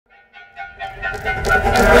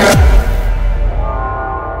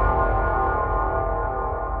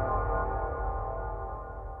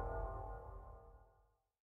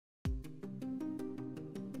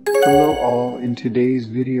today's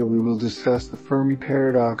video we will discuss the Fermi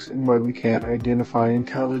Paradox and why we can't identify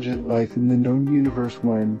intelligent life in the known universe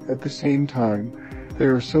when, at the same time,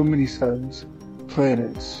 there are so many suns,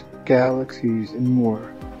 planets, galaxies, and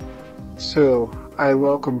more. So, I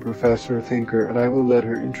welcome Professor Thinker and I will let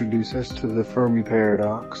her introduce us to the Fermi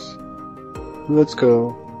Paradox. Let's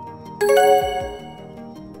go.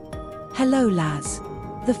 Hello, Laz.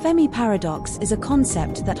 The Fermi Paradox is a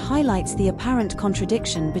concept that highlights the apparent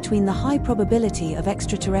contradiction between the high probability of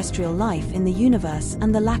extraterrestrial life in the universe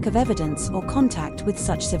and the lack of evidence or contact with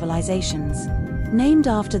such civilizations. Named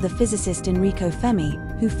after the physicist Enrico Fermi,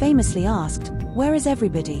 who famously asked, "Where is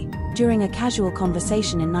everybody?" during a casual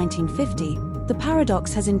conversation in 1950, the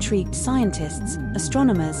paradox has intrigued scientists,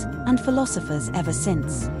 astronomers, and philosophers ever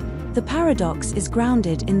since. The paradox is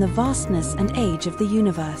grounded in the vastness and age of the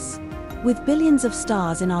universe. With billions of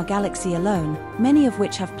stars in our galaxy alone, many of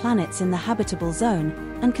which have planets in the habitable zone,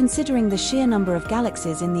 and considering the sheer number of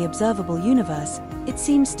galaxies in the observable universe, it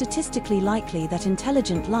seems statistically likely that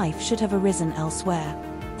intelligent life should have arisen elsewhere.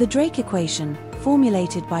 The Drake equation,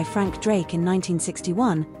 formulated by Frank Drake in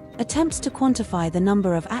 1961, attempts to quantify the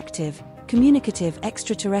number of active, communicative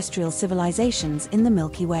extraterrestrial civilizations in the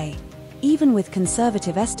Milky Way. Even with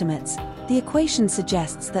conservative estimates, the equation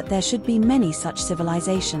suggests that there should be many such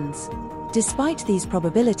civilizations. Despite these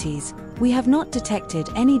probabilities, we have not detected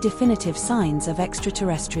any definitive signs of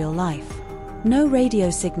extraterrestrial life. No radio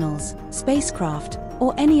signals, spacecraft,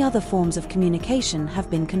 or any other forms of communication have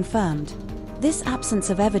been confirmed. This absence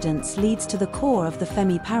of evidence leads to the core of the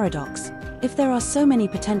Fermi Paradox. If there are so many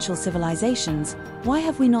potential civilizations, why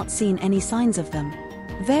have we not seen any signs of them?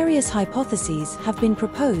 Various hypotheses have been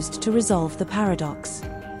proposed to resolve the paradox.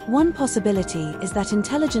 One possibility is that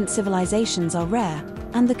intelligent civilizations are rare,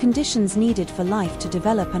 and the conditions needed for life to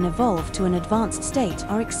develop and evolve to an advanced state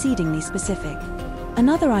are exceedingly specific.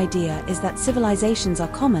 Another idea is that civilizations are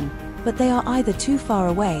common, but they are either too far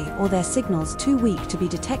away or their signals too weak to be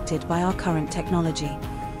detected by our current technology.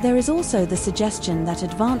 There is also the suggestion that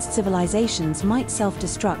advanced civilizations might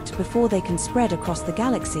self-destruct before they can spread across the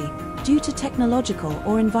galaxy, due to technological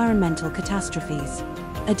or environmental catastrophes.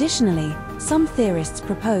 Additionally, some theorists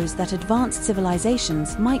propose that advanced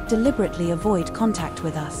civilizations might deliberately avoid contact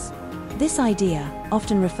with us. This idea,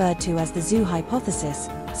 often referred to as the zoo hypothesis,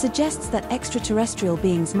 suggests that extraterrestrial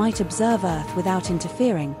beings might observe Earth without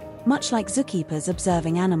interfering, much like zookeepers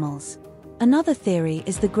observing animals. Another theory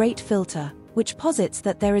is the Great Filter, which posits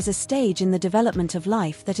that there is a stage in the development of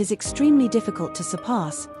life that is extremely difficult to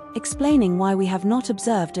surpass, explaining why we have not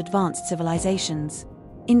observed advanced civilizations.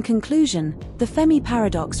 In conclusion, the Fermi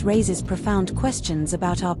Paradox raises profound questions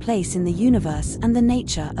about our place in the universe and the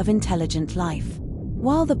nature of intelligent life.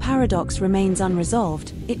 While the paradox remains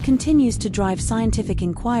unresolved, it continues to drive scientific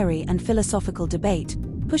inquiry and philosophical debate,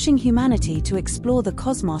 pushing humanity to explore the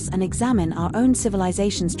cosmos and examine our own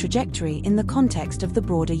civilization's trajectory in the context of the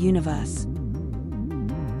broader universe.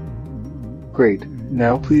 Great.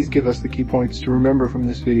 Now please give us the key points to remember from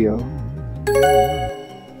this video.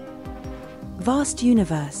 Vast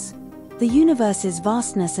universe. The universe's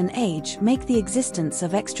vastness and age make the existence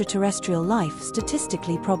of extraterrestrial life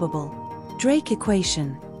statistically probable. Drake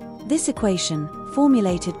equation. This equation,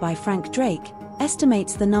 formulated by Frank Drake,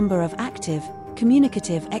 estimates the number of active,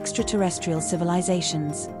 communicative extraterrestrial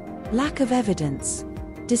civilizations. Lack of evidence.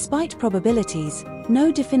 Despite probabilities,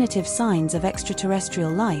 no definitive signs of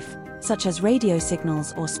extraterrestrial life, such as radio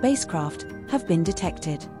signals or spacecraft, have been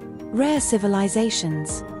detected. Rare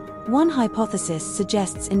civilizations. One hypothesis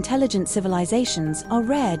suggests intelligent civilizations are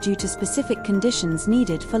rare due to specific conditions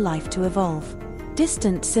needed for life to evolve.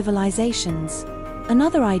 Distant civilizations.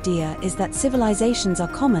 Another idea is that civilizations are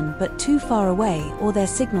common but too far away or their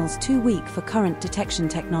signals too weak for current detection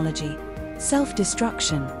technology.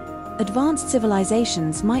 Self-destruction. Advanced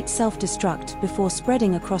civilizations might self-destruct before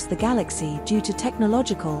spreading across the galaxy due to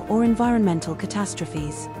technological or environmental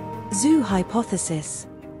catastrophes. Zoo hypothesis.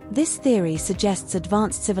 This theory suggests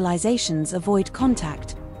advanced civilizations avoid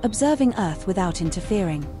contact, observing Earth without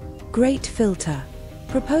interfering. Great Filter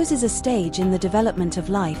proposes a stage in the development of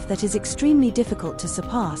life that is extremely difficult to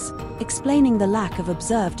surpass, explaining the lack of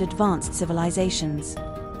observed advanced civilizations.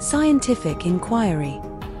 Scientific inquiry.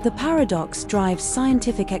 The paradox drives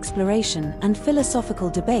scientific exploration and philosophical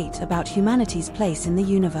debate about humanity's place in the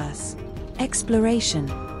universe.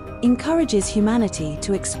 Exploration encourages humanity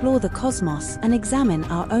to explore the cosmos and examine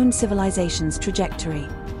our own civilization's trajectory.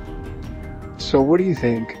 So what do you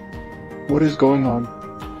think? What is going on?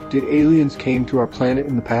 Did aliens came to our planet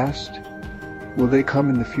in the past? Will they come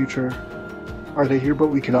in the future? Are they here but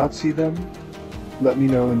we cannot see them? Let me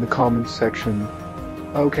know in the comments section.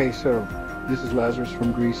 Okay, so this is Lazarus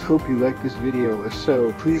from Greece. Hope you liked this video. If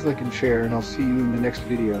so, please like and share, and I'll see you in the next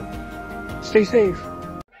video. Stay safe!